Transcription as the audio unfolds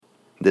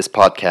This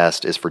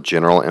podcast is for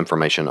general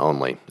information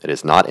only. It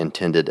is not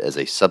intended as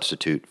a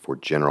substitute for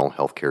general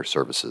healthcare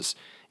services.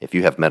 If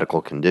you have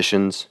medical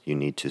conditions, you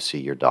need to see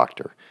your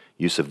doctor.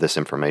 Use of this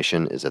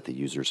information is at the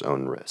user's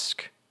own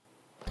risk.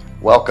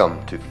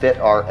 Welcome to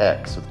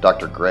FitRx with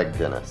Dr. Greg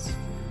Dennis.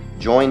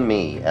 Join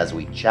me as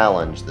we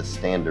challenge the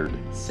standard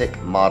sick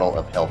model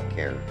of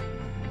healthcare.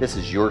 This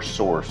is your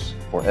source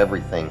for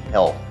everything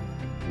health,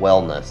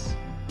 wellness,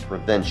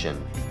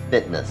 prevention,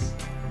 fitness,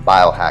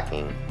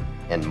 biohacking,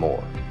 and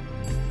more.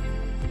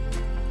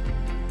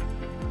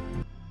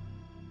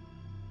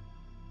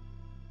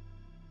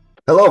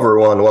 Hello,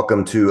 everyone.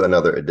 Welcome to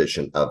another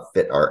edition of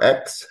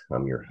FitRx.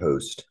 I'm your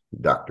host,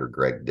 Dr.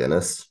 Greg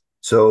Dennis.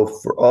 So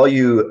for all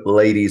you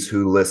ladies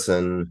who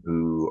listen,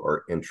 who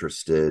are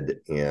interested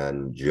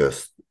in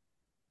just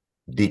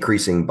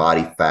decreasing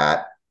body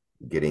fat,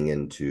 getting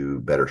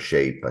into better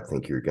shape, I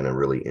think you're going to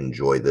really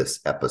enjoy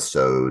this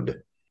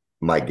episode.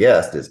 My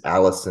guest is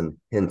Allison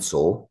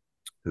Hensel,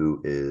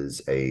 who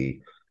is a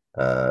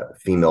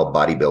female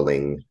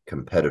bodybuilding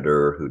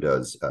competitor who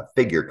does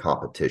figure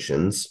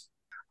competitions.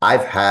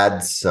 I've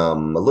had a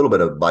little bit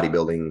of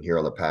bodybuilding here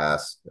on the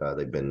past.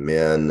 They've been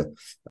men.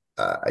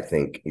 I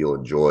think you'll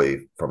enjoy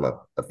from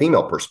a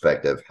female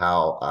perspective.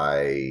 How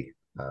I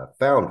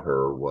found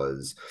her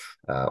was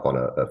on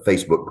a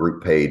Facebook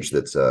group page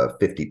that's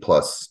 50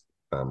 plus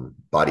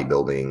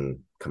bodybuilding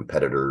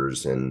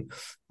competitors, and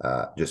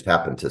just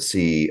happened to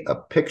see a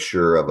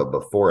picture of a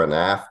before and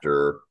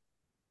after.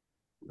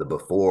 The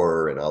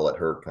before, and I'll let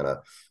her kind of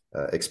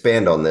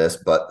expand on this,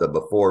 but the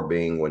before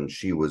being when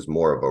she was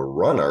more of a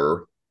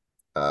runner,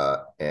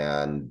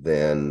 and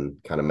then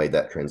kind of made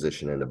that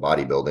transition into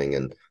bodybuilding,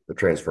 and the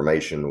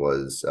transformation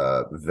was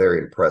very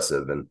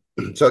impressive. And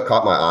so it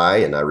caught my eye,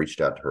 and I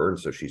reached out to her, and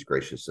so she's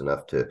gracious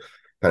enough to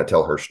kind of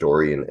tell her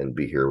story and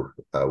be here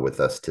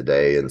with us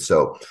today. And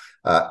so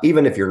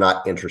even if you're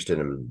not interested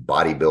in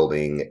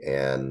bodybuilding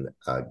and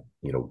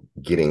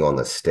getting on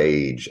the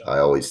stage, I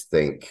always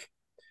think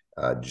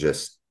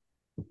just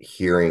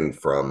hearing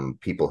from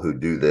people who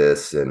do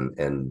this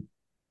and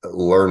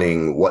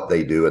learning what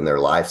they do in their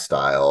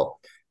lifestyle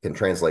can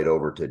translate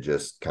over to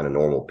just kind of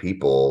normal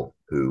people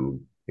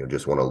who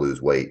just want to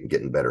lose weight and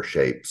get in better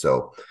shape.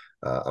 So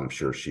I'm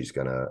sure she's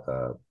gonna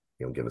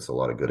give us a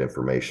lot of good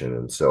information.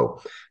 And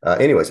so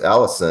anyways,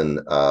 Allison,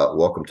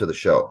 welcome to the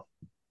show.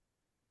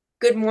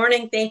 Good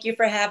morning. Thank you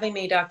for having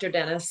me, Dr.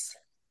 Dennis.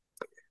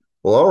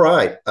 Well, all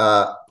right.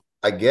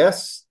 I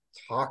guess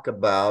talk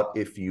about,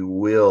 if you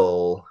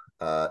will,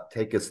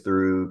 take us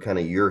through kind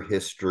of your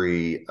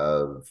history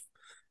of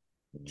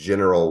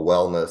general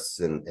wellness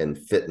and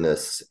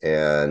fitness,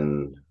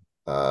 and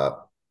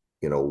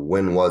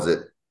when was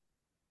it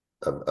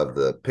of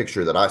the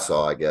picture that I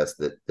saw, I guess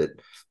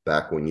that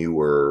back when you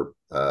were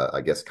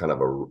I guess kind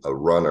of a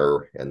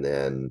runner, and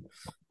then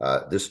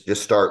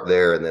just start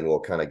there, and then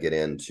we'll kind of get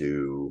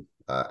into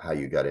how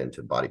you got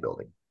into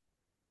bodybuilding.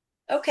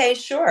 Okay,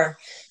 sure.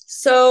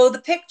 So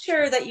the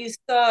picture that you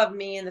saw of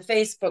me in the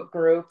Facebook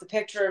group, the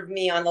picture of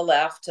me on the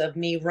left of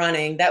me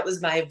running, that was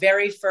my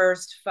very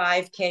first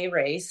 5K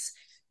race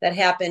that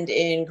happened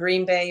in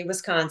Green Bay,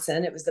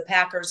 Wisconsin. It was the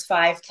Packers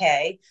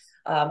 5K.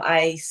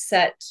 I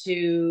set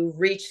to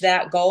reach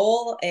that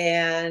goal,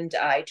 and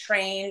I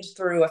trained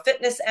through a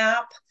fitness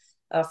app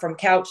from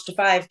couch to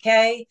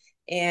 5K.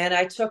 And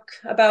I took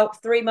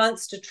about 3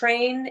 months to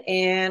train,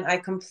 and I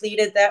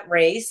completed that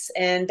race.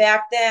 And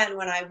back then,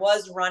 when I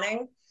was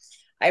running,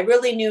 I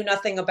really knew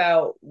nothing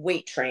about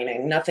weight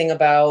training, nothing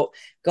about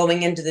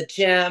going into the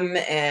gym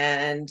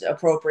and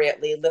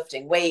appropriately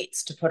lifting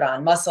weights to put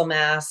on muscle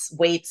mass.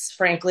 Weights,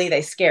 frankly,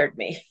 they scared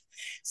me.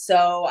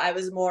 So I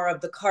was more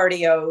of the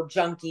cardio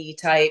junkie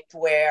type,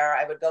 where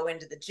I would go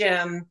into the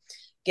gym,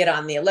 get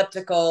on the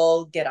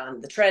elliptical, get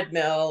on the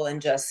treadmill,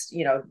 and just,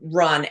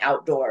 run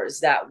outdoors.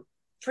 That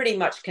pretty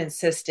much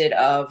consisted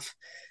of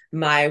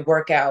my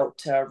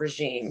workout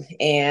regime.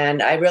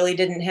 And I really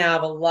didn't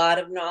have a lot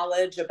of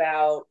knowledge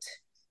about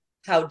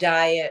how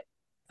diet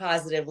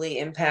positively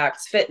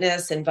impacts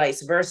fitness and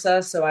vice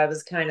versa. So I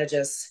was kind of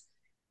just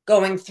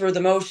going through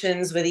the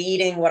motions with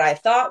eating what I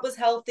thought was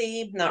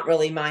healthy, not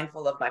really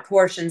mindful of my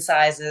portion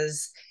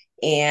sizes.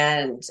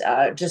 And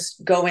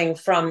just going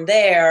from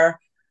there,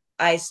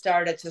 I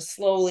started to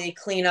slowly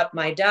clean up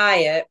my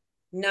diet,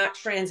 not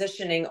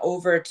transitioning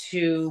over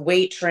to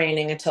weight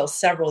training until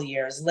several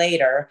years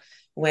later,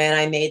 when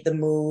I made the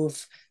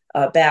move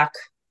back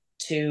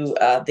to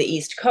the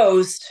East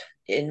Coast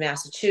in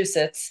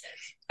Massachusetts.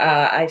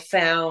 I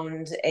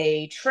found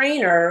a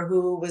trainer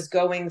who was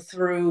going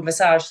through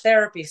massage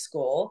therapy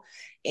school,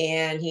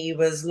 and he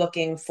was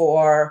looking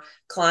for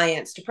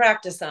clients to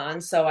practice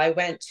on. So I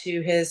went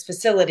to his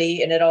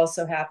facility, and it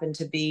also happened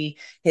to be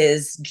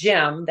his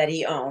gym that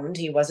he owned.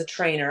 He was a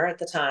trainer at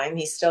the time.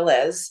 He still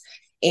is.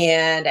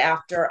 And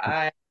after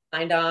I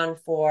signed on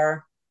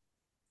for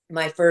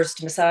my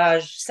first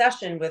massage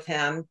session with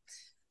him,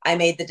 I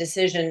made the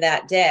decision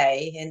that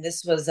day, and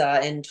this was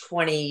in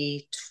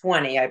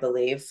 2020, I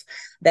believe,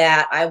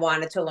 that I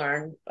wanted to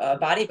learn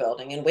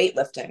bodybuilding and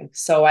weightlifting.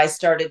 So I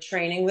started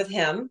training with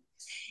him,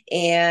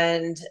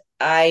 And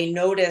I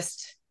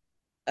noticed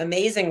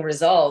amazing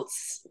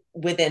results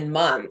within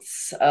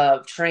months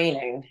of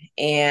training.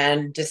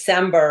 And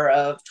December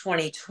of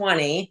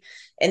 2020,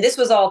 and this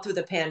was all through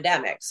the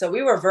pandemic. So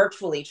we were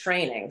virtually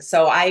training.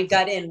 So I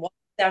got in one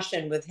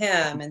session with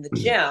him in the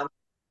gym,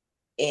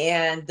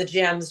 and the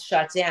gyms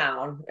shut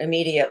down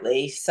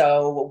immediately.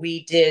 So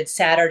we did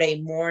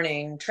Saturday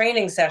morning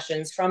training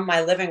sessions from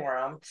my living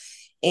room.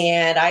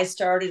 And I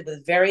started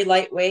with very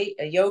lightweight,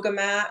 a yoga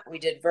mat. We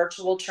did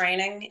virtual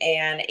training,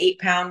 and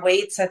 8-pound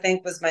weights, I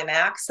think, was my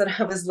max that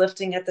I was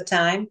lifting at the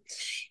time.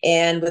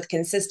 And with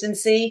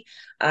consistency,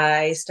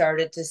 I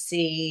started to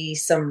see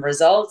some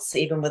results,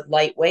 even with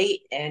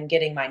lightweight and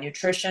getting my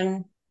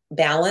nutrition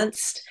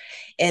balanced.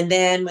 And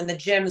then when the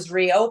gyms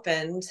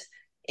reopened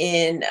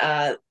in,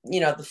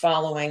 the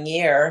following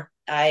year,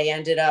 I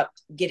ended up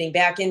getting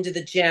back into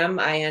the gym.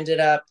 I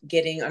ended up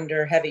getting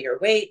under heavier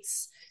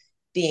weights,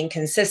 being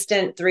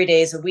consistent 3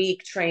 days a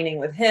week, training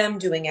with him,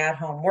 doing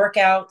at-home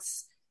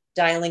workouts,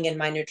 dialing in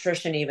my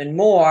nutrition even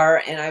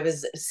more. And I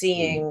was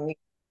seeing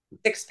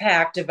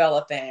six-pack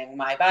developing.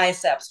 My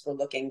biceps were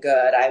looking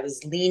good. I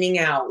was leaning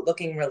out,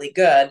 looking really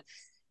good.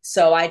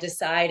 So I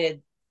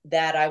decided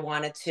that I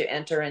wanted to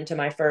enter into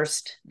my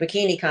first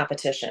bikini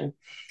competition.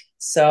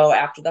 So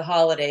after the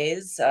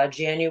holidays,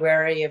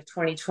 January of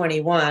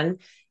 2021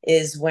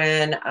 is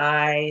when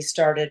I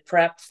started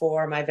prep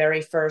for my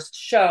very first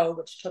show,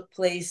 which took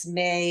place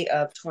May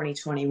of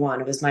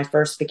 2021. It was my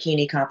first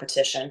bikini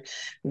competition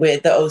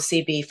with the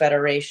OCB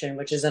Federation,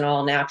 which is an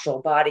all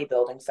natural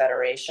bodybuilding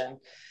federation.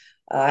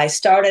 I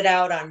started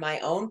out on my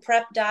own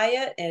prep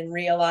diet and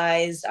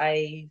realized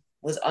I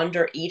was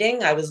under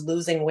eating. I was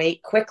losing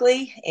weight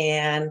quickly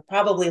and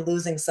probably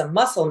losing some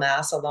muscle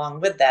mass along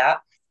with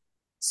that.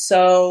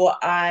 So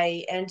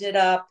I ended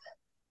up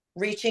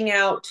reaching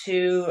out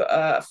to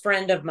a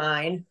friend of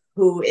mine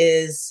who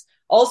is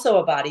also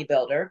a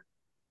bodybuilder,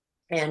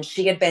 and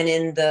she had been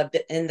in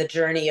the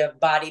journey of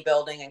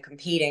bodybuilding and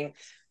competing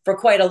for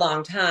quite a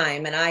long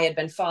time, and I had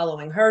been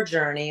following her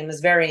journey and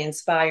was very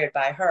inspired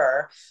by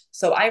her.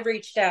 So I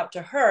reached out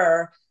to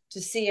her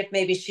to see if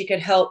maybe she could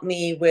help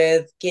me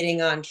with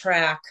getting on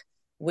track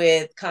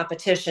with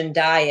competition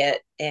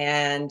diet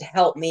and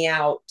help me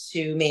out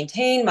to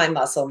maintain my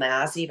muscle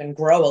mass, even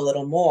grow a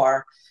little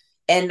more,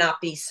 and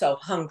not be so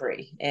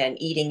hungry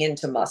and eating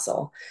into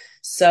muscle.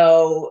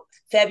 So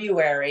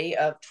February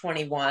of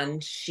 21,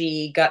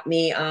 she got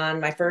me on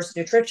my first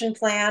nutrition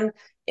plan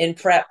in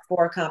prep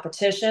for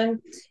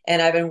competition.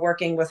 And I've been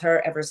working with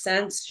her ever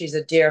since. She's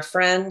a dear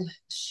friend.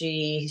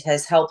 She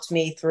has helped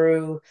me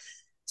through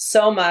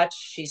so much.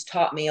 She's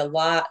taught me a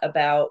lot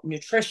about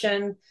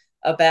nutrition,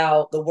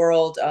 about the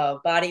world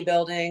of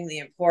bodybuilding, the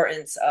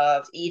importance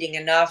of eating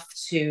enough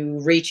to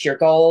reach your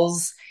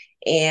goals.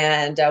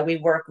 And we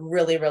work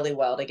really, really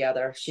well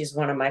together. She's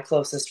one of my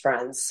closest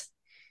friends.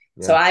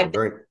 So Yeah, I've I'm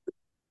very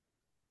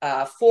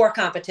four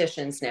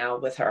competitions now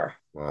with her.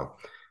 wow.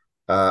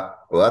 Well,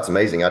 that's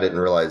amazing. I didn't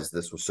realize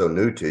this was so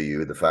new to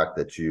you. The fact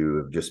that you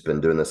have just been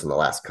doing this in the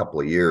last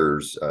couple of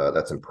years,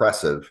 that's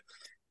impressive.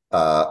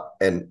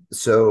 And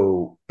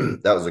so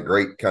that was a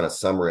great kind of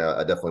summary.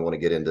 I definitely want to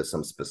get into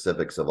some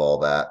specifics of all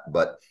that.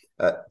 But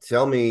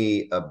tell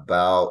me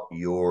about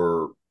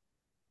your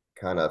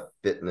kind of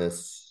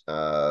fitness,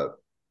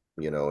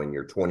 in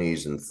your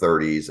 20s and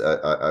 30s.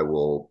 I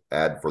will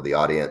add for the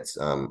audience.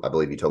 I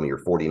believe you told me you're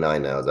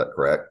 49 now. Is that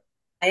correct?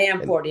 I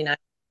am And 49,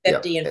 yeah,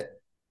 50,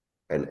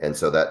 and and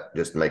so that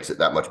just makes it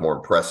that much more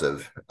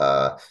impressive,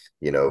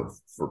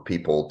 for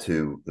people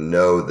to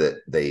know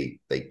that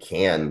they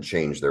can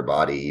change their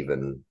body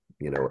even,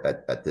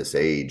 at this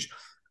age.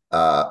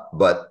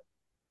 But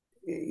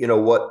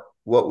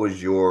what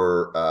was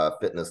your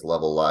fitness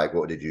level like?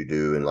 What did you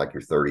do in like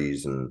your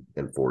 30s and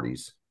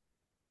 40s?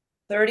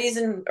 30s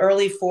and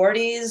early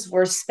 40s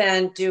were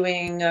spent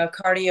doing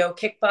cardio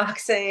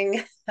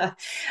kickboxing,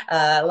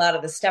 a lot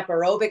of the step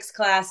aerobics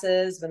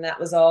classes when that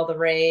was all the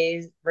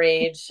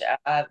rage.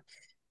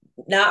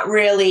 Not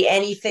really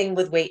anything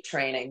with weight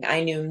training.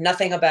 I knew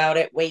nothing about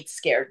it. Weight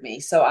scared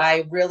me. So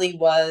I really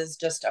was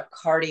just a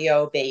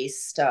cardio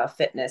based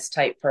fitness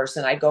type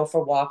person. I'd go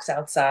for walks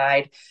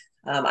outside.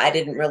 I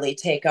didn't really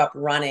take up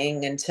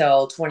running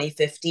until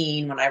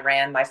 2015 when I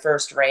ran my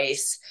first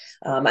race.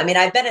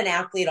 I've been an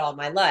athlete all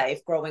my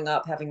life, growing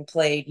up, having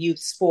played youth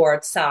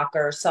sports,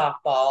 soccer,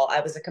 softball.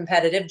 I was a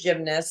competitive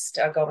gymnast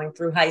going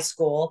through high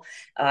school.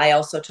 I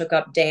also took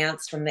up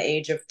dance from the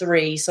age of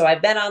 3. So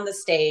I've been on the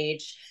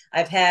stage.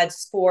 I've had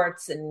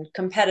sports and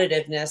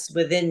competitiveness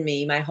within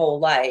me my whole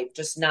life,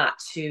 just not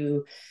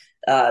to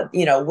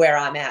where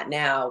I'm at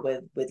now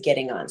with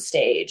getting on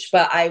stage.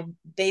 But I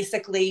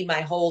basically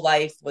my whole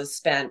life was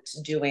spent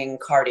doing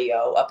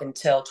cardio up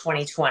until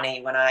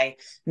 2020 when I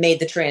made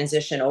the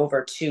transition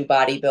over to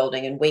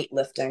bodybuilding and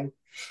weightlifting.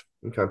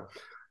 Okay.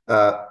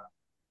 Uh,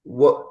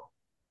 what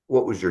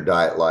what was your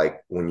diet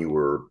like when you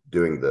were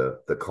doing the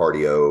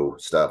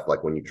cardio stuff?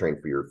 Like when you trained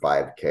for your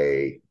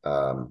 5K,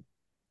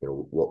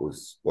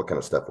 what kind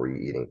of stuff were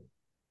you eating?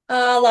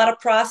 A lot of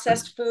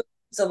processed food.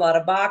 It's a lot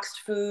of boxed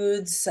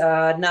foods,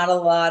 not a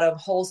lot of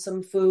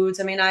wholesome foods.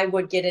 I mean, I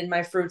would get in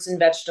my fruits and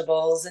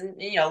vegetables and,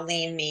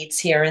 lean meats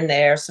here and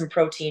there, some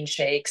protein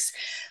shakes,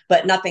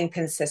 but nothing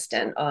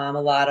consistent. A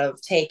lot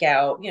of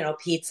takeout,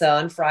 pizza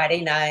on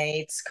Friday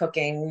nights,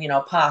 cooking,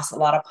 pasta, a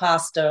lot of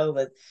pasta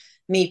with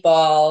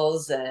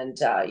meatballs and,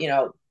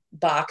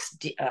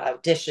 boxed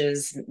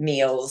dishes,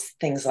 meals,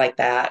 things like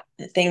that.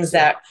 Things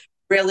Yeah. that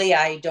really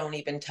I don't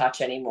even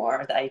touch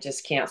anymore. I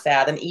just can't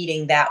fathom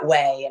eating that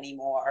way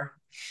anymore.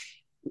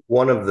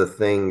 One of the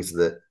things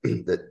that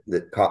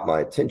that caught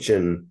my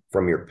attention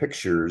from your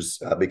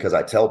pictures, because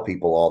I tell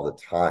people all the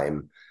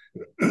time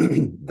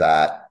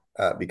that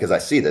because I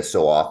see this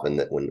so often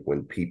that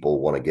when people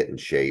want to get in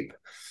shape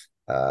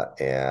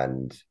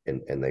and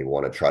they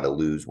want to try to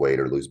lose weight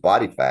or lose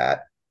body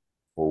fat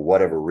for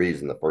whatever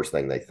reason, the first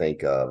thing they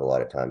think of a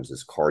lot of times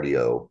is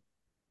cardio.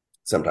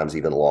 Sometimes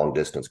even long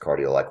distance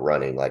cardio, like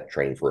running, like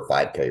training for a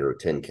 5K or a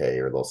 10K,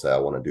 or they'll say, I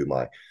want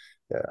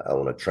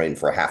to train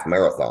for a half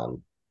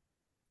marathon.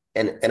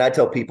 And I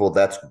tell people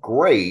that's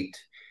great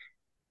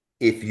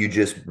if you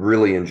just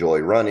really enjoy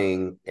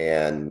running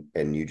and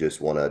you just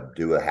want to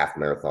do a half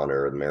marathon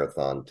or a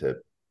marathon to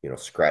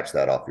scratch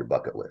that off your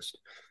bucket list.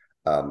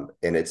 And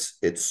it's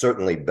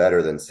certainly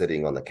better than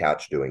sitting on the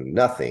couch doing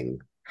nothing.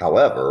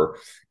 However,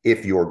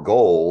 if your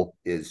goal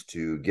is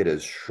to get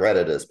as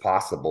shredded as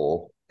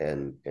possible,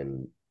 then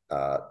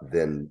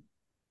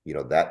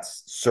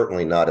that's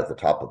certainly not at the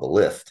top of the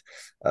list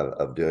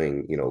of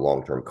doing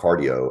long-term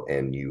cardio,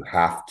 and you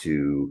have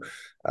to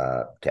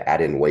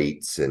add in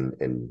weights and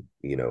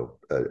do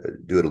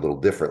it a little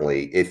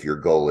differently if your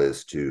goal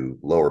is to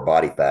lower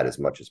body fat as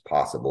much as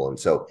possible. And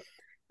so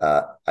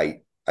I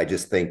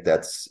just think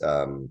that's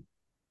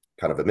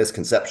kind of a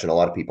misconception a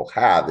lot of people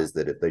have, is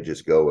that if they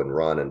just go and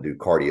run and do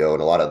cardio,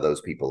 and a lot of those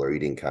people are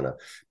eating kind of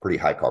pretty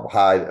high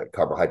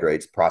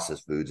carbohydrates,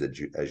 processed foods,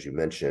 as you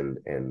mentioned,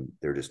 and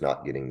they're just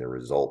not getting the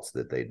results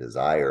that they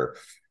desire.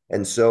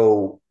 And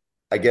so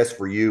I guess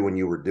for you, when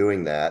you were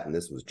doing that, and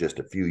this was just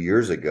a few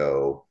years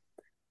ago,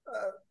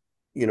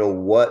 you know,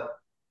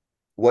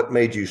 what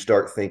made you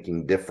start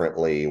thinking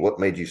differently? What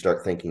made you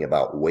start thinking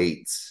about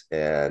weights,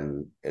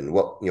 and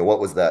what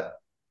was that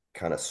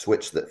kind of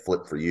switch that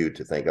flipped for you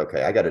to think,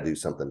 okay, I got to do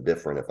something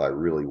different if I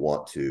really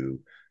want to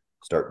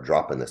start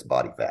dropping this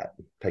body fat?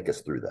 Take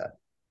us through that.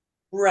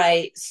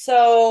 Right.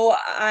 So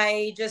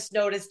I just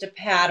noticed a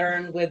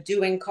pattern with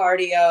doing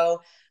cardio.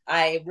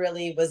 I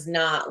really was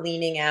not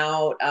leaning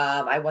out.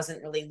 I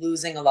wasn't really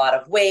losing a lot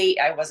of weight.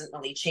 I wasn't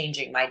really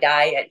changing my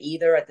diet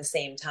either at the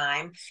same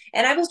time.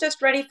 And I was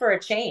just ready for a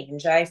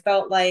change. I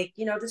felt like,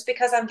 just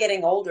because I'm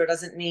getting older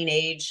doesn't mean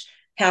age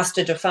has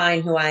to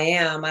define who I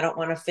am. I don't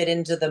want to fit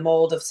into the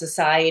mold of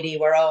society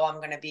where, oh, I'm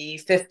going to be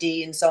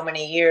 50 in so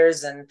many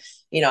years and,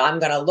 I'm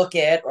going to look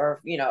it,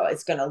 or,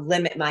 it's going to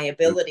limit my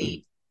ability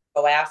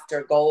to go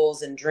after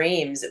goals and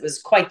dreams. It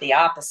was quite the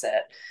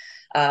opposite.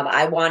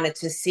 I wanted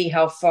to see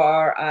how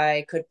far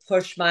I could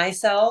push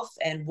myself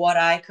and what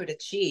I could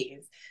achieve.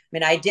 I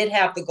mean, I did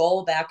have the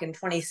goal back in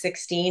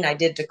 2016. I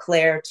did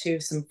declare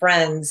to some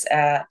friends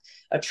at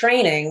a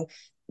training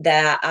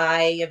that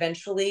I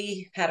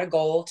eventually had a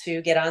goal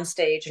to get on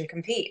stage and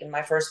compete in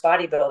my first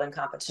bodybuilding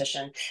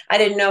competition. I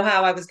didn't know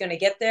how I was going to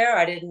get there.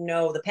 I didn't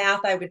know the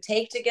path I would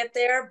take to get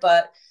there,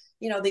 but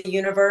the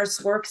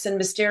universe works in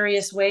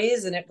mysterious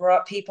ways, and it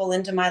brought people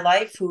into my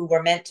life who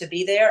were meant to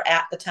be there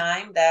at the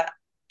time that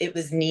it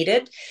was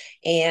needed,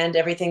 and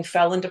everything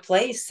fell into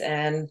place.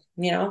 And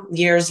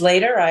years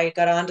later, I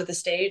got onto the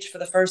stage for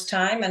the first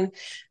time and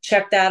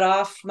checked that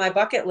off my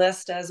bucket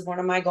list as one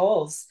of my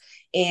goals.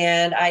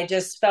 And I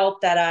just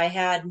felt that I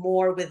had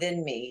more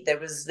within me. There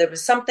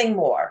was something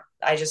more.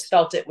 I just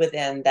felt it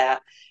within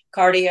that.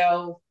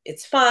 Cardio,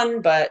 it's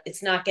fun, but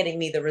it's not getting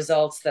me the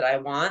results that I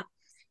want.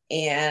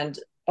 And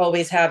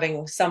always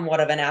having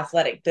somewhat of an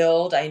athletic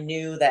build, I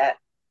knew that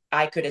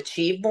I could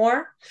achieve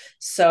more.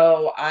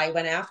 So I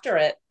went after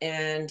it,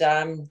 and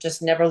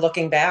just never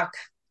looking back.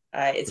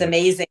 It's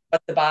amazing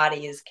what the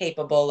body is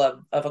capable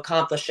of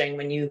accomplishing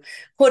when you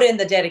put in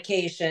the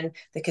dedication,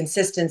 the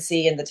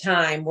consistency, and the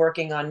time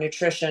working on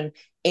nutrition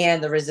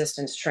and the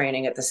resistance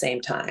training at the same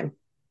time.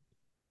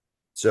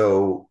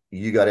 So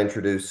you got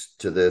introduced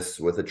to this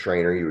with a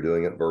trainer. You were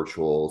doing it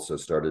virtual, so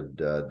started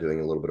doing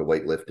a little bit of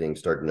weightlifting,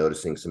 started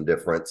noticing some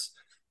difference.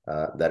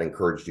 That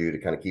encouraged you to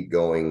kind of keep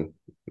going,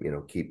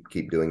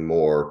 keep doing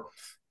more.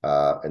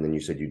 And then you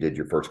said you did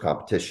your first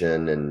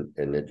competition,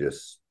 and it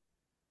just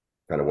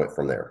kind of went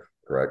from there,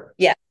 correct?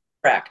 Yeah,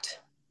 correct.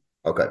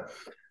 Okay.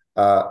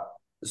 Uh,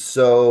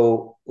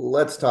 so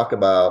let's talk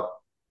about,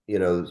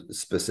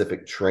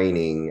 specific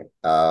training.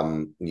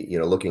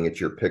 Looking at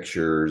your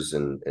pictures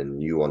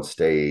and you on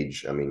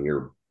stage, I mean,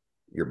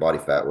 your body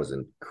fat was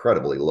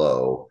incredibly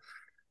low.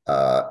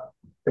 Uh,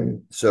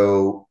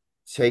 so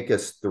take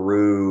us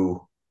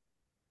through,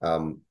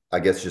 I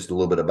guess, just a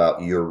little bit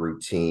about your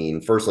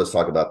routine. First, let's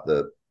talk about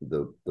the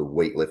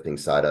weightlifting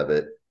side of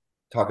it.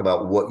 Talk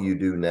about what you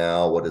do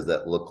now. What does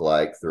that look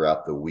like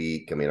throughout the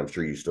week? I mean, I'm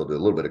sure you still do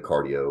a little bit of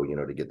cardio,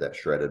 to get that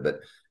shredded, but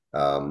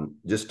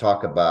just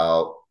talk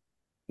about,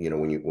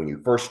 when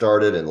you first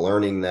started and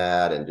learning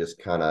that, and just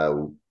kind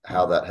of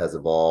how that has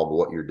evolved,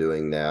 what you're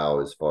doing now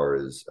as far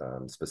as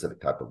specific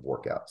type of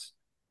workouts.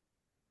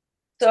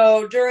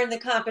 So during the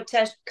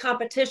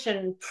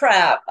competition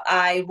prep,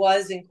 I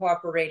was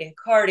incorporating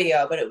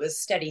cardio, but it was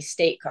steady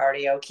state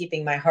cardio,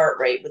 keeping my heart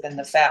rate within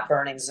the fat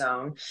burning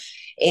zone.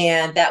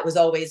 And that was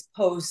always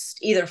post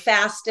either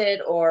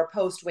fasted or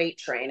post weight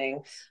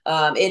training.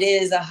 It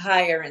is a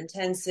higher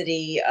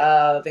intensity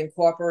of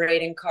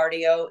incorporating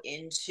cardio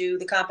into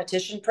the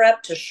competition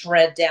prep to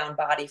shred down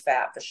body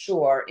fat for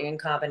sure, in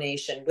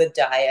combination with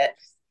diet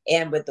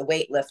and with the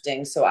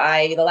weightlifting. So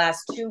the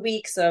last 2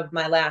 weeks of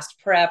my last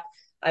prep,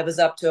 I was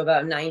up to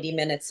about 90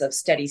 minutes of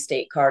steady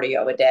state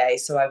cardio a day.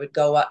 So I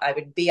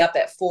would be up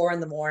at 4 in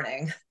the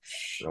morning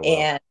Oh wow.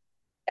 and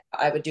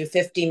I would do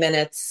 50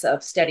 minutes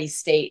of steady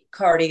state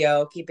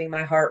cardio, keeping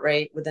my heart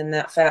rate within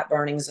that fat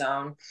burning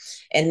zone.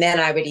 And then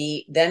I would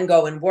eat, then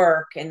go and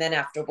work. And then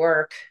after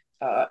work,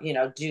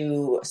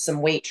 do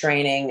some weight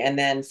training and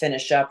then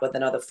finish up with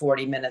another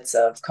 40 minutes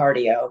of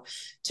cardio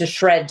to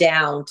shred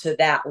down to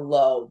that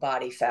low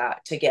body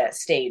fat to get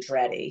stage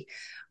ready.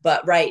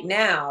 But right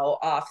now,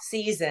 off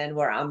season,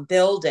 where I'm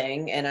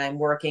building and I'm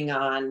working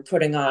on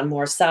putting on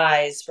more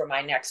size for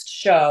my next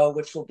show,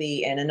 which will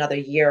be in another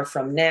year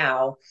from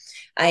now,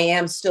 I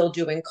am still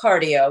doing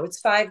cardio. It's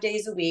 5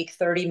 days a week,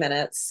 30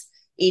 minutes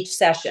each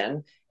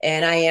session.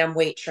 And I am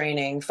weight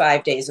training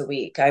 5 days a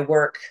week. I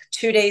work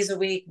 2 days a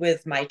week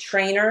with my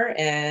trainer,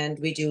 and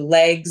we do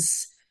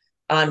legs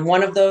on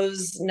one of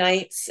those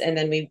nights. And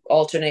then we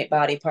alternate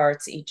body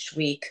parts each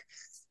week.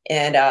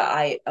 And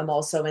I am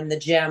also in the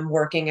gym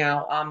working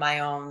out on my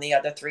own the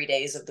other 3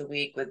 days of the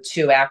week with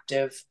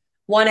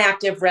one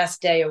active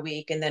rest day a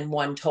week, and then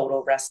one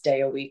total rest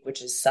day a week,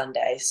 which is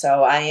Sunday.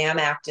 So I am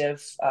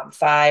active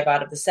 5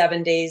 out of the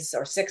 7 days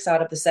or 6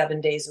 out of the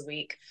 7 days a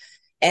week.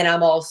 And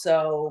I'm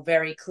also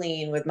very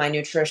clean with my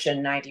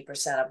nutrition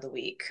 90% of the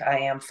week. I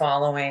am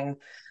following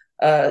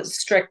a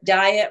strict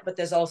diet, but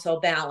there's also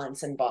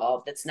balance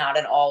involved. It's not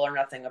an all or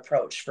nothing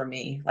approach for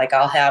me. Like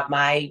I'll have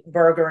my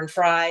burger and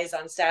fries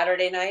on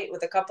Saturday night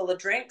with a couple of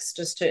drinks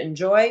just to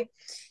enjoy.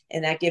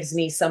 And that gives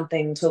me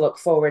something to look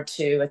forward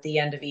to at the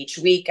end of each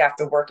week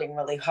after working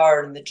really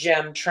hard in the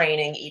gym,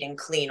 training, eating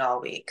clean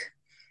all week.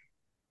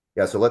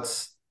 Yeah, so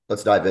let's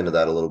dive into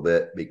that a little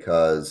bit,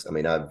 because I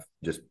mean, I've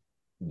just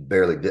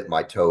barely dipped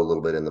my toe a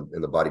little bit in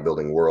the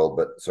bodybuilding world,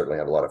 but certainly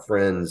have a lot of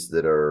friends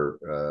that are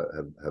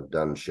have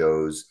done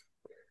shows.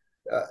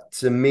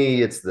 To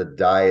me, it's the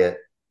diet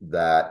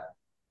that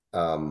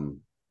um,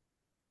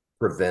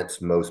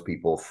 prevents most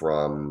people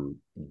from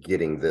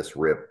getting this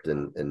ripped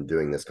and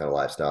doing this kind of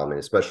lifestyle. I mean,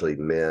 especially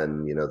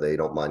men, they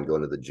don't mind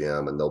going to the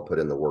gym and they'll put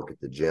in the work at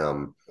the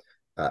gym.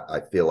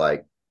 I feel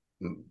like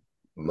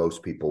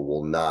most people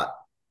will not,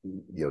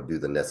 do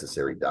the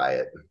necessary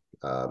diet.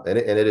 And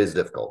it is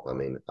difficult. I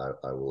mean,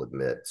 I will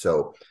admit.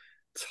 So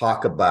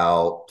talk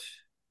about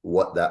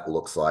what that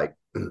looks like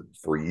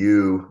for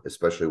you,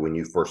 especially when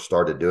you first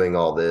started doing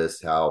all this,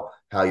 how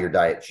your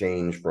diet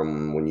changed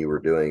from when you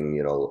were doing,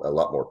 a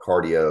lot more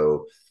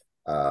cardio,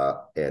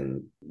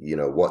 and,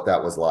 what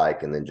that was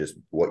like, and then just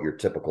what your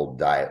typical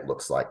diet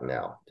looks like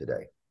now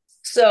today.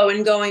 So,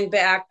 in going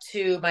back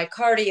to my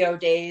cardio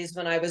days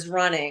when I was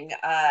running,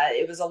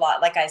 it was a lot,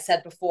 like I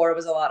said before, it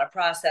was a lot of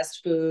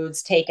processed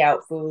foods,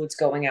 takeout foods,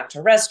 going out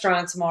to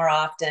restaurants more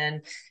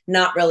often,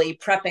 not really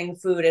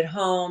prepping food at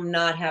home,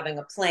 not having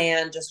a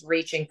plan, just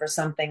reaching for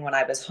something when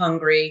I was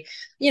hungry,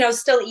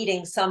 still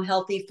eating some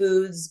healthy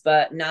foods,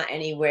 but not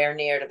anywhere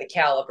near to the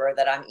caliber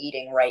that I'm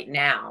eating right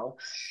now.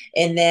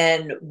 And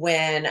then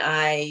when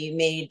I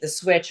made the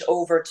switch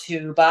over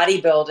to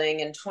bodybuilding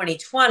in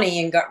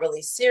 2020 and got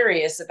really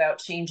serious about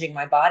changing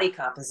my body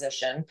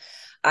composition,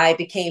 I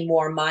became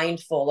more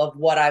mindful of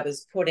what I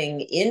was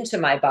putting into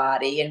my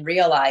body and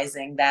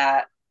realizing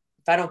that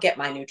if I don't get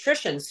my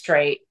nutrition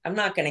straight, I'm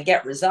not going to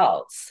get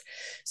results.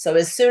 So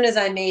as soon as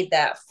I made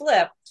that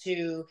flip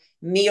to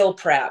meal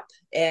prep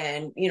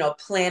and,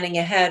 planning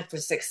ahead for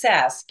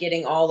success,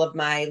 getting all of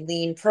my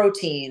lean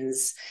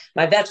proteins,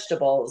 my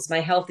vegetables, my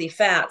healthy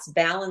fats,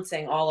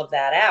 balancing all of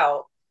that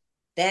out,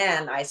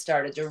 then I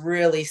started to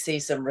really see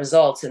some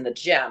results in the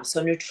gym.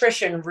 So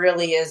nutrition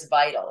really is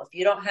vital. If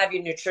you don't have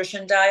your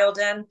nutrition dialed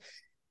in,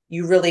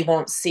 you really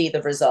won't see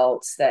the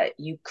results that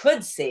you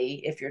could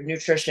see if your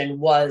nutrition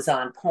was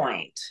on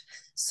point.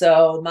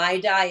 So my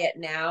diet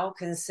now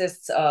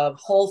consists of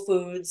whole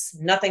foods,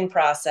 nothing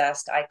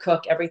processed. I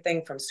cook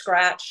everything from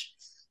scratch.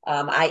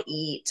 I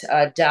eat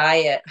a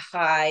diet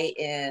high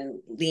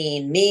in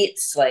lean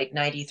meats like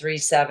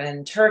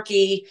 93.7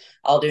 turkey.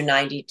 I'll do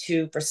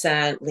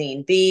 92%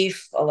 lean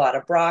beef, a lot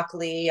of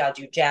broccoli. I'll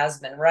do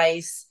jasmine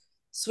rice,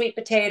 sweet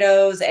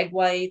potatoes, egg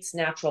whites,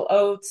 natural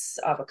oats,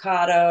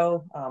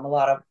 avocado, a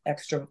lot of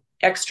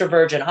extra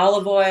virgin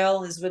olive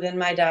oil is within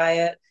my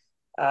diet,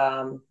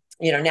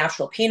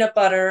 natural peanut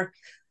butter.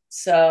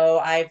 So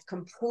I've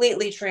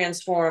completely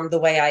transformed the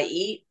way I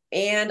eat.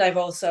 And I've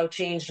also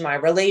changed my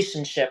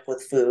relationship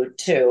with food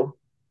too.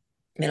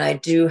 And I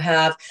do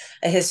have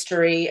a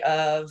history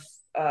of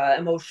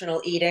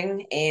emotional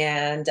eating,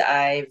 and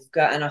I've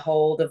gotten a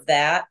hold of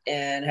that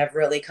and have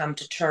really come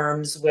to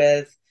terms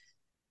with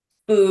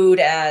food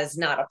as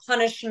not a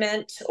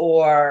punishment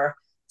or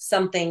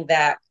something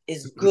that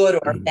is good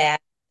or bad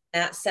in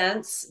that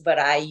sense, but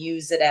I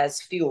use it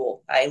as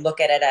fuel. I look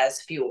at it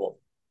as fuel.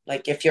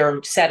 Like if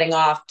you're setting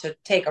off to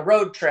take a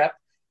road trip,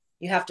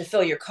 you have to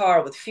fill your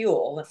car with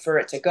fuel for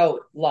it to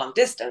go long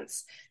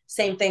distance.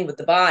 Same thing with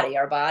the body.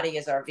 Our body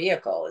is our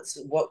vehicle. It's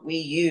what we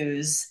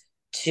use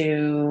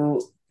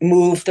to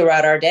move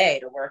throughout our day,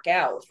 to work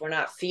out. If we're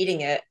not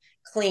feeding it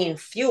clean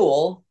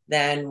fuel,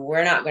 then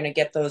we're not going to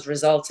get those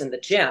results in the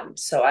gym.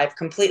 So I've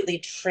completely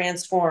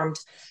transformed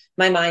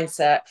my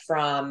mindset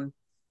from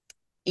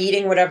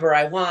eating whatever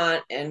I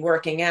want and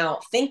working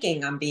out,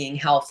 thinking I'm being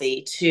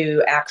healthy,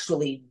 to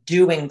actually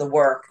doing the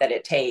work that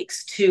it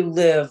takes to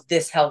live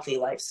this healthy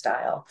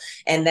lifestyle.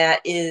 And that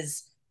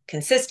is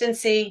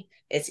consistency.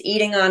 It's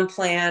eating on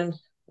plan,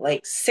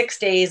 like 6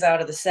 days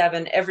out of the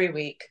 7 every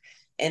week,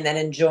 and then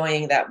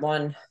enjoying that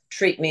one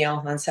treat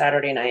meal on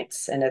Saturday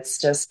nights. And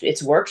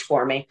it's worked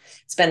for me.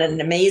 It's been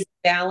an amazing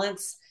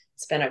balance.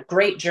 It's been a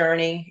great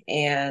journey.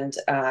 And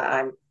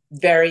I'm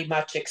very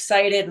much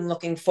excited and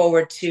looking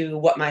forward to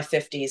what my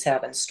 50s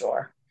have in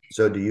store.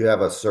 So do you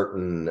have a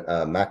certain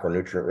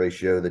macronutrient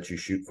ratio that you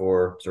shoot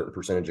for, certain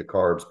percentage of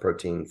carbs,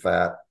 protein,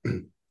 fat?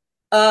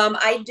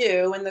 I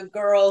do. And the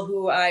girl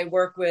who I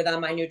work with on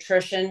my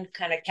nutrition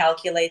kind of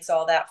calculates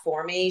all that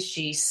for me.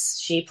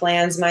 She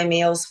plans my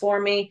meals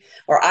for me,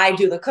 or I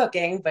do the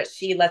cooking, but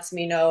she lets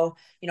me know,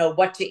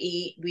 what to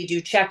eat. We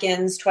do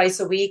check-ins twice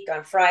a week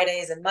on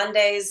Fridays and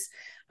Mondays.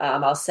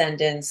 I'll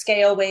send in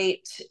scale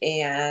weight,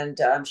 and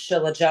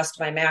she'll adjust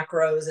my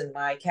macros and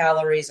my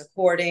calories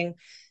according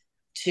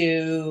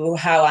to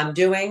how I'm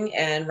doing.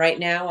 And right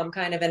now I'm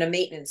kind of in a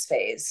maintenance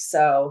phase.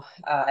 So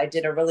I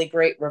did a really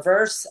great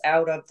reverse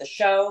out of the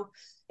show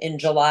in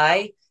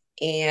July.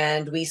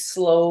 And we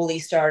slowly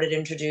started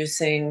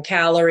introducing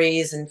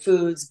calories and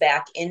foods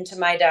back into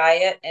my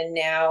diet. And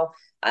now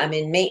I'm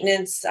in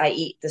maintenance. I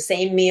eat the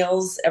same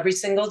meals every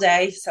single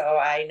day. So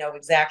I know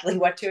exactly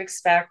what to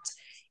expect.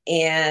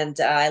 And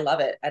I love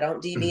it. I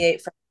don't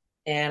deviate from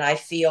it. And I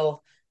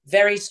feel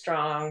very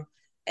strong,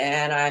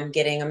 and I'm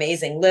getting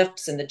amazing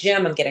lifts in the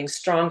gym. I'm getting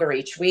stronger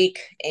each week,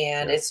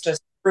 and Yeah. it's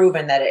just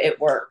proven that it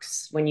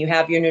works. When you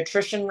have your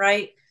nutrition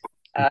right,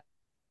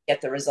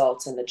 get the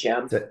results in the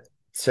gym.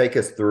 Take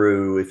us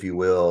through, if you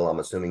will. I'm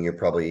assuming you're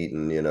probably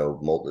eating,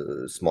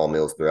 small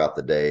meals throughout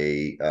the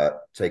day.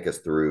 Take us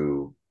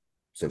through,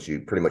 since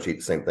you pretty much eat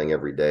the same thing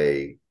every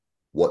day,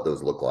 what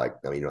those look like.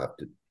 I mean, you don't have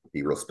to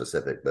be real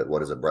specific, but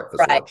what is a breakfast,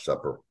 Right. lunch,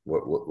 supper?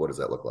 What does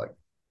that look like?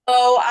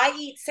 Oh, I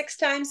eat 6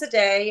 times a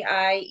day.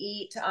 I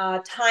eat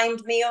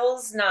timed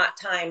meals, not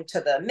timed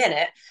to the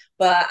minute,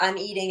 but I'm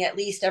eating at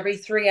least every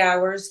 3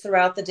 hours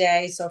throughout the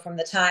day. So from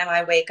the time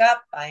I wake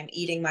up, I'm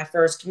eating my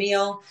first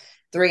meal.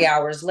 3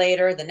 hours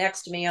later, the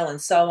next meal,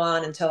 and so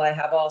on until I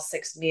have all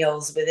 6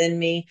 meals within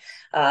me.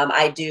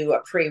 I do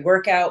a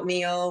pre-workout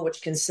meal,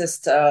 which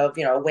consists of,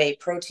 whey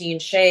protein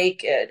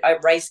shake,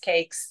 rice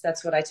cakes.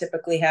 That's what I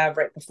typically have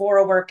right before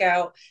a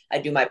workout. I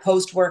do my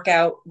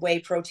post-workout whey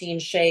protein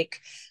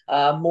shake.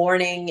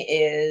 Morning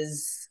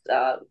is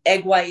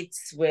egg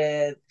whites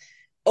with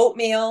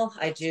oatmeal.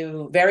 I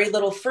do very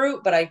little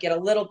fruit, but I get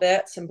a little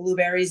bit, some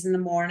blueberries in the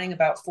morning,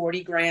 about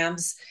 40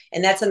 grams.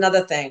 And that's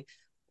another thing.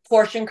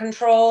 Portion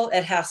control,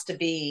 it has to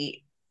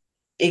be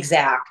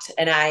exact.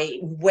 And I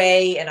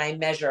weigh and I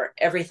measure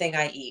everything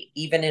I eat,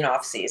 even in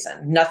off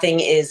season. Nothing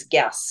is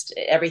guessed.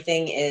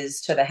 Everything is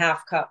to the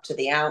half cup, to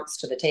the ounce,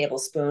 to the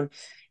tablespoon.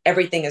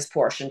 Everything is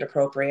portioned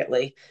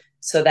appropriately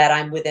so that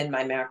I'm within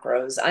my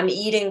macros. I'm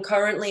eating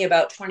currently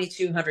about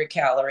 2,200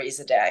 calories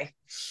a day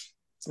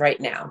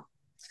right now.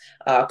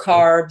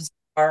 Carbs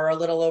are a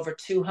little over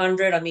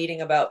 200. I'm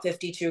eating about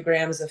 52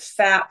 grams of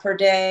fat per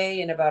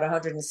day and about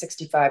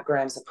 165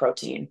 grams of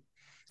protein.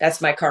 That's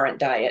my current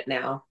diet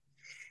now.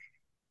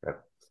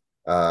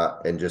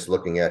 And just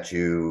looking at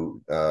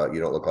you, you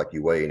don't look like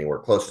you weigh anywhere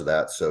close to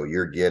that. So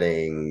you're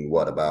getting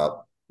what,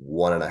 about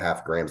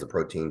 1.5 grams of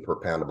protein per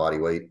pound of body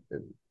weight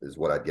is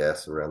what I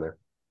guess, around there.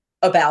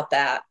 About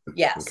that.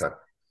 Yes. Okay.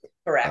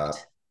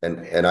 Correct.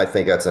 And I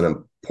think that's an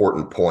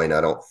important point.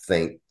 I don't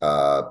think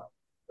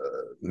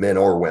men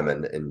or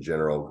women in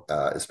general,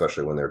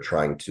 especially when they're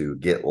trying to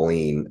get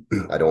lean,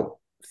 I don't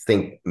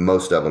think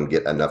most of them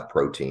get enough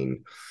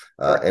protein.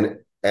 And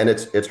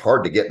it's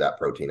hard to get that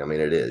protein. I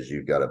mean, it is.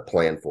 You've got to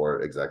plan for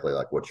it, exactly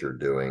like what you're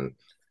doing.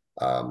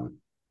 And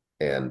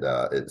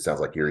it sounds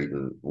like you're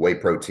eating whey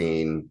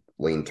protein,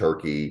 lean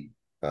turkey,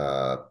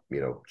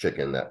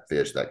 chicken, that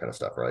fish, that kind of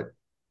stuff, right?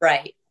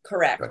 Right.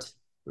 Correct.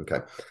 Okay.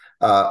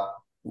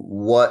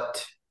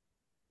 What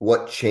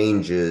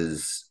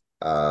changes,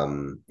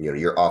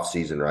 you're off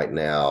season right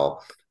now.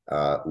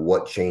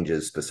 What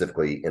changes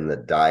specifically in the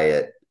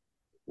diet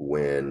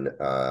when,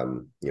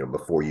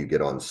 before you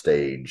get on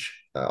stage?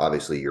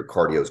 Obviously your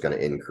cardio is going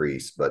to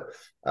increase, but,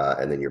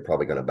 and then you're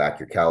probably going to back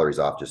your calories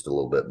off just a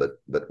little bit,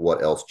 but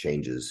what else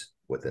changes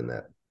within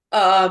that?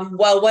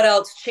 Well, what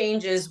else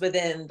changes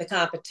within the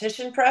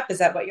competition prep? Is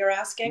that what you're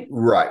asking?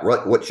 Right.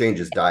 What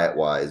changes diet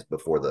wise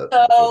before the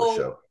So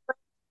show?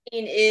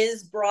 protein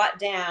is brought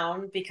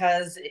down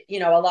because, a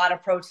lot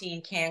of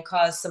protein can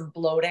cause some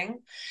bloating,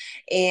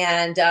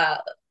 and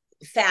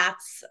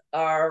fats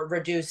are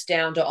reduced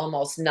down to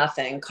almost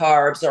nothing.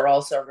 Carbs are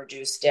also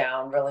reduced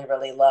down really,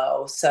 really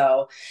low.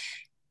 So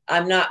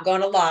I'm not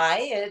going to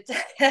lie,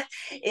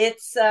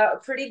 it's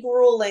pretty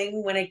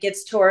grueling when it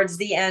gets towards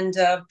the end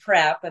of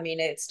prep. I mean,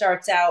 it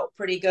starts out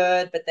pretty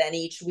good, but then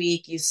each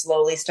week you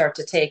slowly start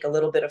to take a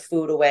little bit of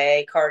food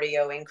away,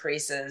 cardio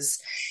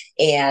increases,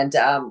 and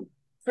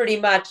pretty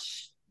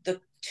much the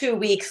 2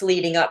 weeks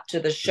leading up to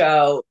the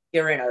show,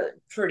 you're in a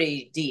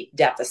pretty deep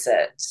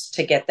deficit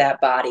to get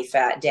that body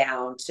fat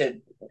down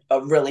to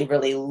a really,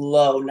 really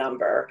low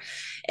number,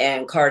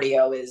 and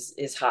cardio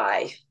is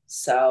high.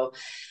 So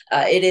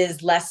it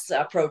is less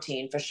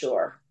protein for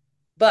sure.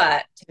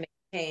 But to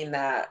maintain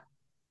that,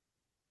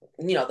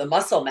 the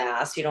muscle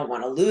mass, you don't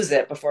want to lose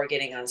it before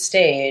getting on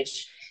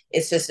stage.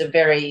 It's just a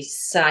very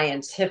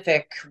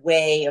scientific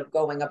way of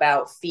going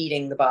about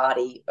feeding the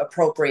body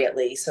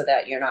appropriately so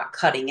that you're not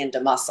cutting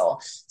into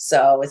muscle.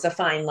 So it's a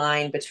fine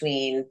line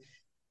between,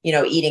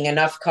 eating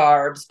enough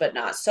carbs, but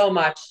not so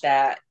much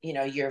that,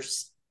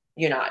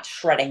 you're not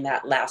shredding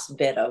that last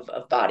bit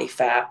of body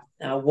fat.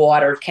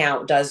 Water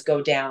count does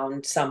go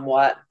down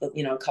somewhat,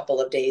 a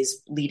couple of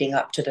days leading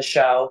up to the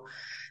show.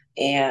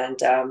 And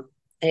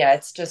yeah,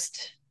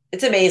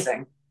 it's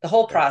amazing. The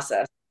whole Yeah.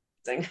 process.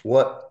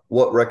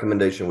 What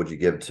recommendation would you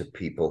give to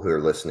people who are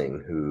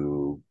listening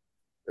who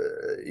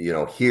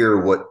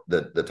hear what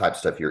the type of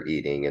stuff you're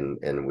eating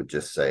and would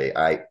just say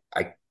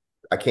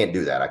I can't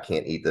do that. I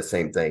can't eat the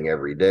same thing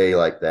every day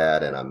like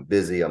that, and I'm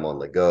busy, I'm on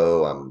the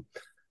go, I'm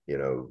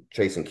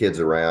chasing kids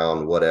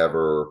around,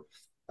 whatever.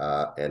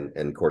 And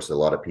of course, a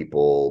lot of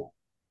people,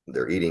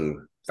 they're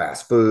eating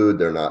fast food.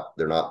 They're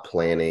not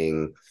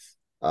planning.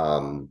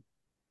 Um,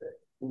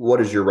 what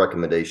is your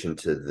recommendation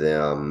to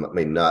them? I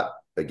mean, not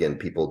again,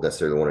 people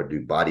necessarily want to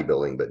do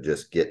bodybuilding, but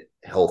just get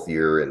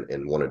healthier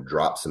and want to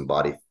drop some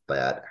body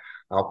fat.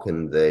 How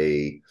can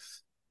they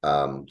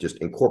just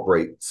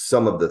incorporate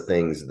some of the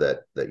things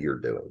that you're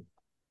doing?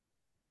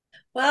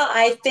 Well,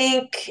 I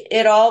think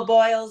it all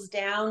boils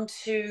down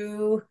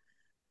to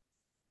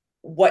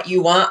what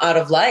you want out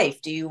of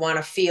life. Do you want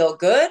to feel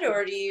good,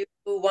 or do you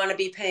want to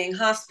be paying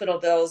hospital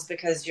bills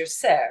because you're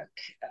sick?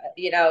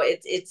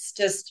 It's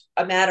just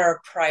a matter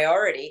of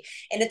priority.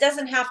 And it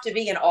doesn't have to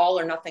be an all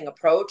or nothing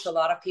approach. A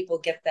lot of people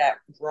get that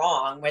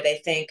wrong, where they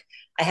think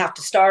I have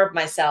to starve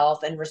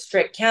myself and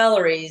restrict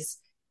calories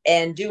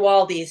and do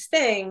all these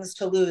things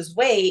to lose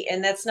weight.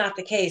 And that's not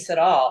the case at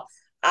all.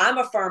 I'm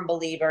a firm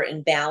believer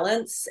in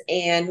balance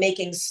and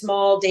making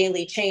small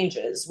daily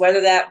changes,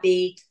 whether that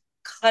be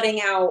cutting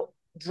out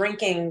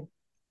drinking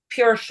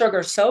pure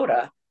sugar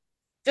soda.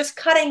 Just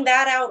cutting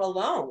that out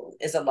alone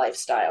is a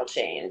lifestyle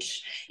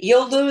change.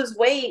 You'll lose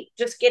weight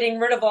just getting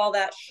rid of all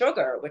that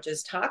sugar, which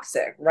is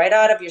toxic, right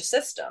out of your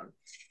system.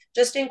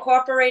 Just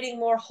incorporating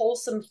more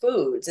wholesome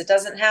foods. It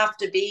doesn't have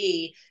to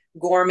be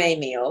gourmet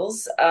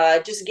meals.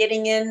 Just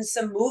getting in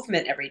some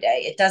movement every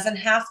day. It doesn't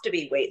have to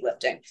be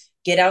weightlifting.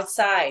 Get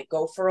outside,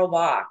 go for a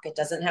walk. It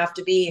doesn't have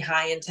to be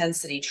high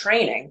intensity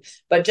training,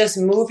 but just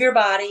move your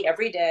body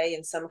every day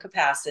in some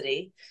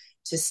capacity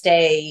to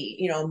stay,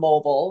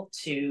 mobile,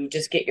 to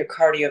just get your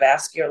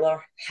cardiovascular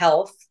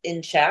health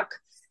in check,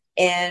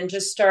 and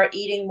just start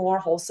eating more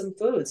wholesome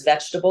foods,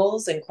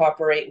 vegetables,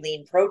 incorporate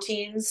lean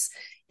proteins,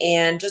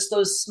 and just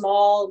those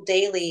small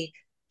daily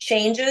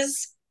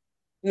changes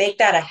make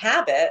that a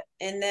habit.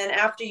 And then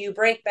after you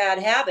break bad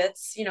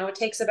habits, it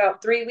takes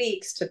about 3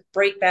 weeks to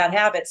break bad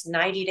habits,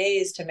 90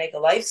 days to make a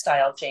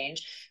lifestyle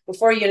change.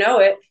 Before you know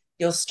it,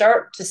 you'll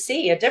start to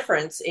see a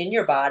difference in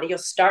your body. You'll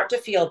start to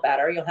feel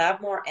better. You'll have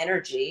more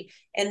energy.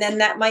 And then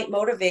that might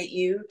motivate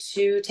you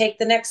to take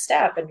the next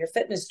step in your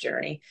fitness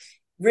journey.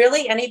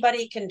 Really,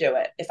 anybody can do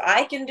it. If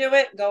I can do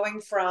it,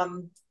 going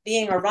from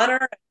being a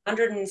runner,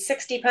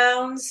 160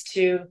 pounds,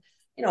 to,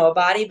 a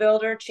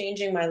bodybuilder,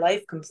 changing my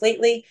life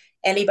completely,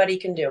 anybody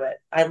can do it.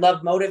 I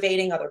love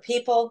motivating other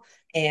people,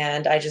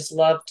 and I just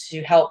love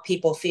to help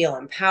people feel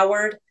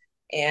empowered.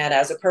 And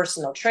as a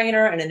personal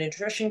trainer and a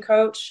nutrition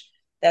coach,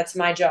 that's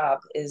my job,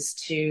 is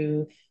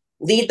to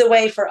lead the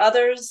way for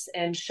others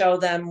and show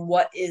them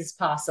what is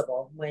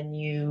possible when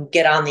you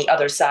get on the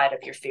other side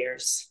of your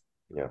fears.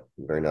 Yeah,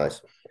 very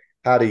nice.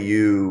 How do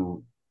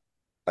you,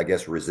 I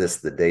guess,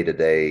 resist the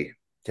day-to-day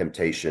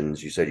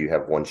temptations? You said you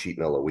have one cheat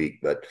meal a week,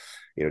 but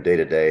day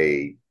to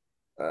day,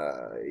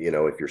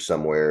 if you're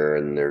somewhere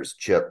and there's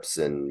chips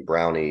and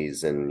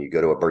brownies, and you go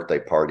to a birthday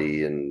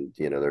party and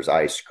there's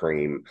ice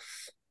cream,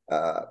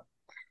 uh,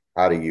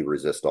 how do you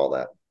resist all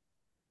that?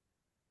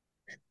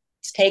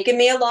 It's taken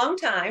me a long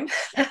time.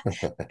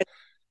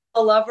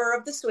 A lover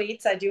of the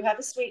sweets. I do have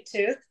a sweet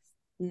tooth.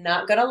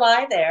 Not gonna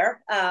lie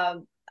there.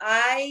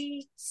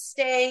 I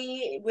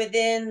stay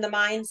within the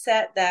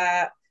mindset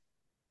that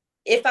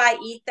if I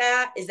eat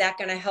that, is that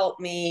going to help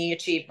me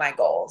achieve my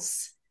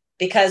goals?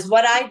 Because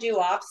what I do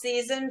off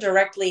season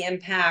directly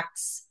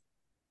impacts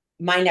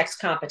my next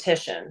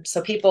competition.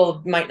 So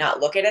people might not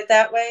look at it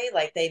that way.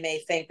 Like they may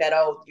think that,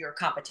 oh, your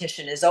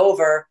competition is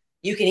over.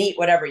 You can eat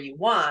whatever you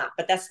want,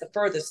 but that's the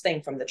furthest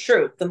thing from the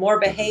truth. The more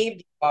Mhm. behaved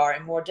you are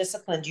and more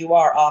disciplined you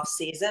are off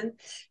season,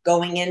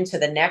 going into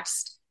the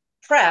next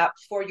prep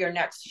for your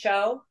next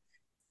show,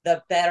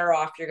 the better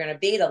off you're going to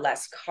be, the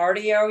less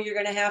cardio you're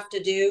going to have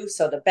to do.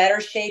 So the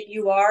better shape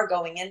you are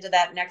going into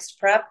that next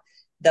prep,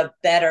 the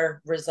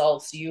better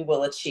results you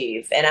will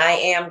achieve. And I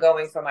am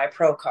going for my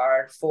pro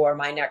card for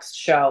my next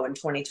show in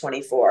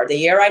 2024. The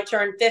year I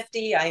turn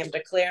 50, I am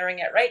declaring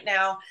it right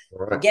now.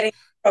 All I'm right. getting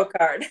the pro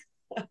card.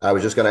 I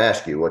was just going to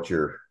ask you what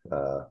your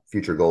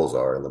future goals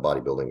are in the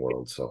bodybuilding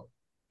world. So,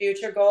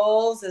 Future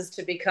goals is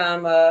to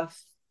become a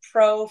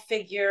pro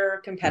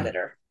figure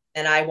competitor.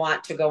 And I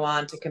want to go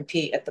on to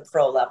compete at the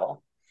pro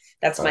level.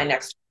 That's my wow,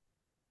 next.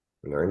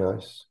 very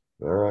nice.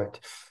 All right.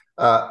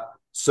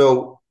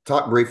 So,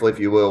 talk briefly, if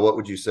you will. What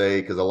would you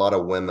say? Because a lot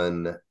of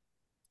women,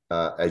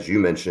 as you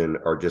mentioned,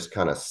 are just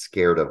kind of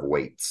scared of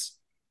weights,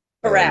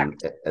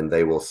 Correct. and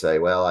they will say,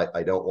 "Well,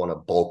 I don't want to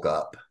bulk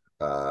up,"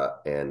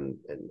 and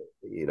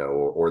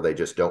or they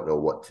just don't know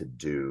what to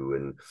do.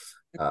 And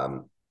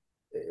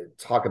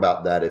talk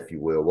about that, if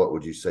you will. What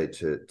would you say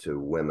to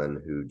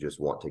women who just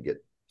want to get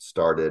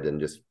started and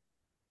just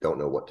don't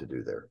know what to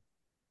do there?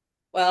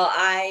 Well,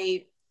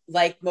 I,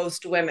 like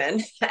most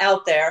women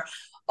out there,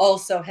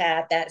 also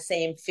had that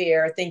same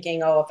fear,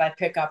 thinking, oh, if I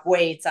pick up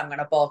weights, I'm going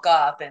to bulk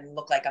up and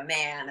look like a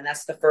man. And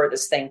that's the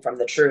furthest thing from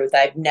the truth.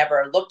 I've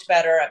never looked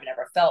better. I've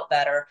never felt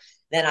better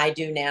than I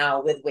do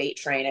now with weight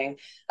training.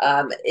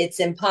 It's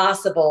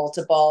impossible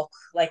to bulk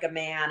like a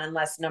man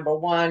unless, number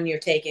one, you're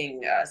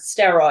taking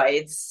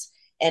steroids.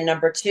 And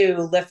number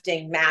two,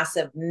 lifting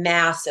massive,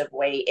 massive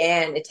weight.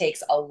 And it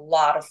takes a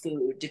lot of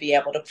food to be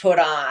able to put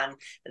on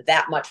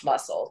that much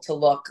muscle to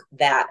look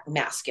that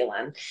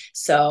masculine.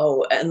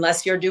 So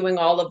unless you're doing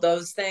all of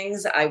those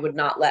things, I would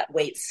not let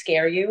weight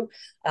scare you.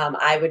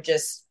 I would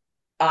just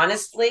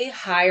honestly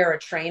hire a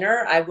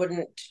trainer. I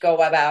wouldn't go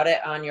about it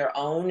on your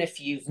own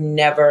if you've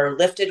never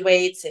lifted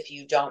weights, if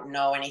you don't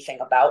know anything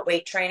about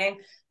weight training.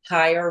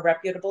 Hire a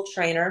reputable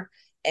trainer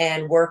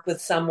and work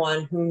with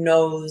someone who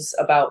knows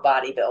about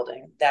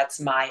bodybuilding. That's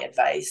my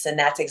advice. And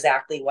that's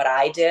exactly what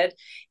I did.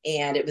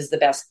 And it was the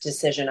best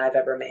decision I've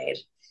ever made.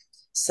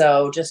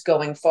 So just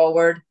going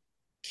forward,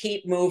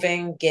 keep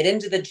moving, get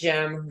into the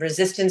gym.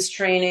 Resistance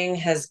training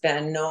has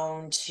been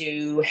known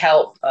to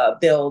help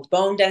build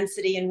bone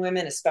density in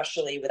women,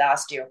 especially with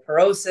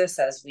osteoporosis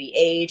as we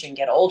age and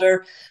get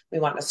older. We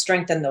want to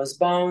strengthen those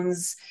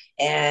bones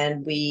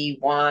and we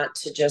want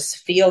to just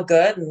feel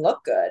good and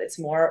look good. It's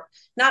more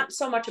not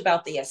so much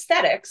about the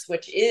aesthetics,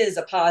 which is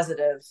a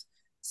positive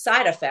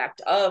side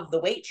effect of the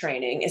weight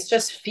training. It's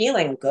just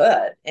feeling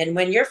good. And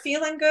when you're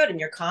feeling good and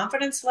your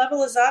confidence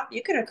level is up,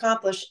 you can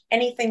accomplish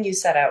anything you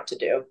set out to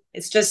do.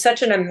 It's just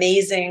such an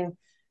amazing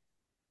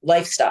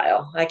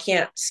lifestyle. I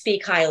can't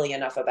speak highly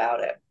enough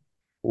about it.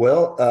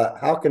 Well,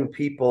 how can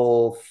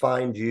people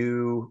find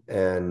you?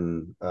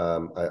 And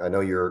I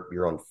know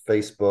you're on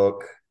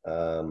Facebook.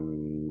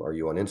 Are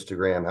you on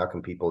Instagram? How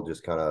can people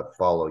just kind of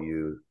follow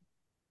you?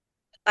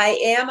 I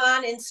am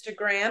on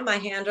Instagram. My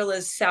handle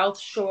is South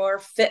Shore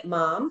Fit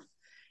Mom.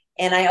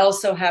 And I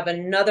also have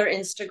another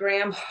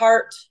Instagram,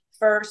 Heart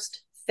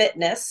First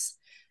Fitness.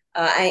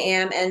 I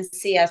am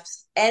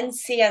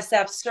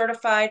NCSF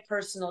certified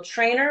personal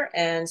trainer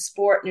and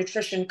sport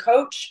nutrition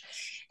coach.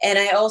 And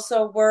I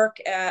also work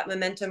at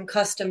Momentum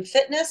Custom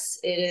Fitness.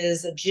 It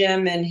is a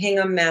gym in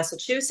Hingham,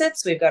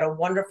 Massachusetts. We've got a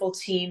wonderful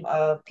team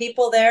of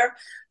people there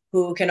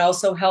who can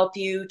also help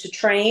you to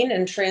train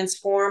and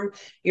transform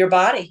your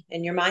body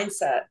and your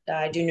mindset.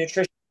 I do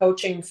nutrition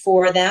coaching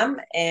for them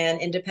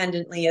and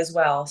independently as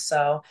well.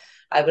 So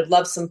I would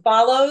love some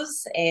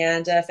follows.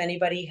 And if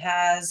anybody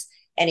has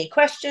any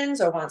questions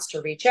or wants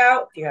to reach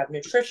out, if you have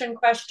nutrition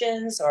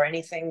questions or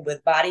anything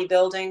with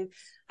bodybuilding,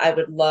 I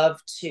would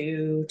love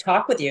to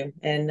talk with you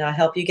and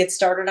help you get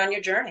started on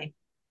your journey.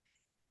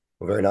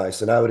 Well, very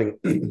nice. And I would,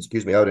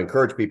 excuse me, I would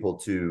encourage people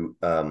to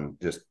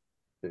just,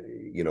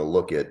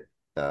 look at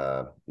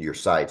your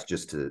sites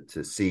just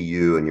to see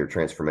you and your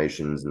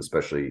transformations, and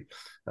especially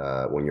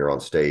when you're on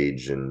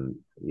stage and,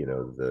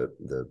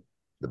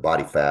 the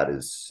body fat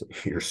is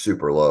you're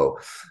super low.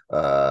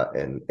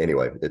 And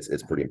anyway,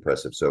 it's pretty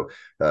impressive. So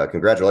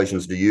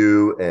congratulations to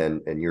you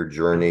and your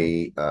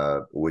journey.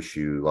 Wish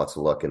you lots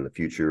of luck in the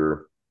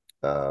future.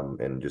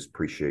 And just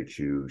appreciate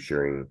you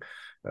sharing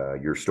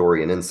your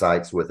story and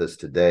insights with us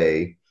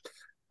today.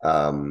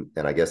 And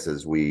I guess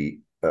as we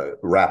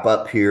wrap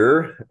up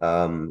here,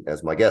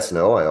 as my guests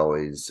know,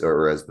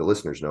 or as the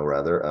listeners know,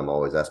 rather, I'm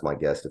always ask my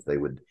guest if they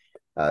would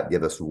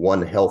give us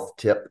one health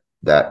tip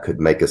that could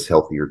make us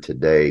healthier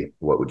today.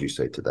 What would you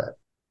say to that?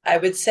 I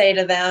would say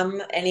to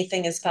them,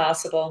 anything is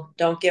possible.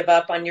 Don't give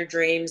up on your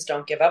dreams.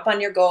 Don't give up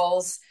on your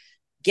goals.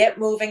 Get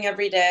moving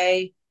every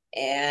day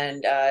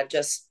and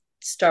just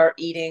start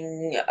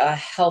eating a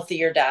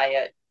healthier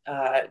diet.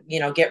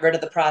 Get rid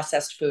of the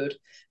processed food.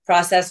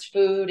 Processed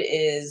food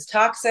is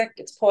toxic.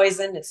 It's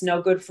poison. It's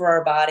no good for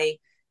our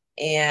body.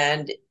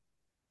 And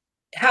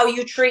how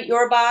you treat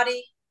your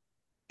body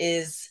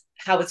is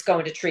how it's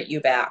going to treat you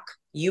back.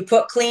 You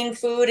put clean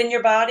food in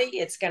your body,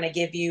 it's going to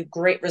give you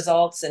great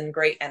results and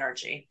great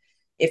energy.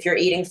 If you're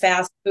eating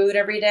fast food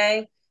every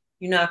day,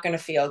 you're not going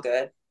to feel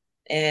good.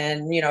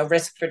 And,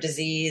 risk for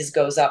disease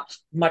goes up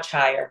much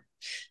higher.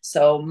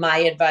 So my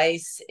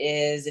advice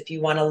is if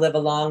you want to live a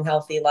long,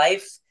 healthy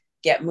life,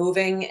 get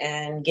moving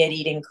and get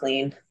eating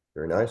clean.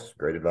 Very nice.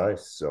 Great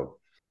advice. So,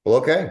 well,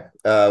 okay.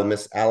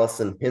 Miss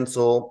Allison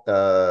Hensel,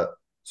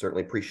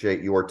 certainly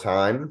appreciate your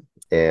time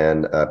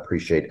and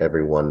appreciate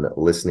everyone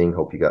listening.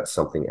 Hope you got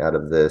something out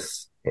of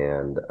this,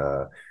 and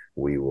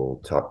we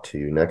will talk to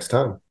you next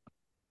time.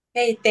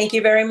 Hey, thank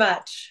you very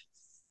much.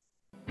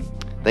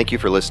 Thank you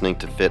for listening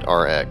to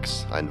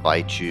FitRx. I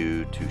invite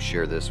you to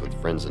share this with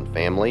friends and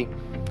family.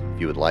 If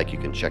you would like, you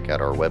can check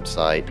out our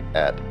website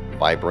at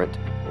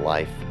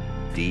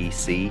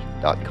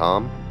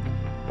vibrantlifedc.com,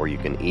 or you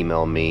can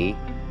email me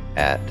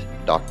at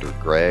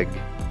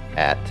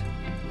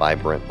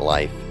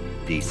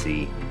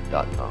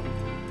drgreg@vibrantlifedc.com.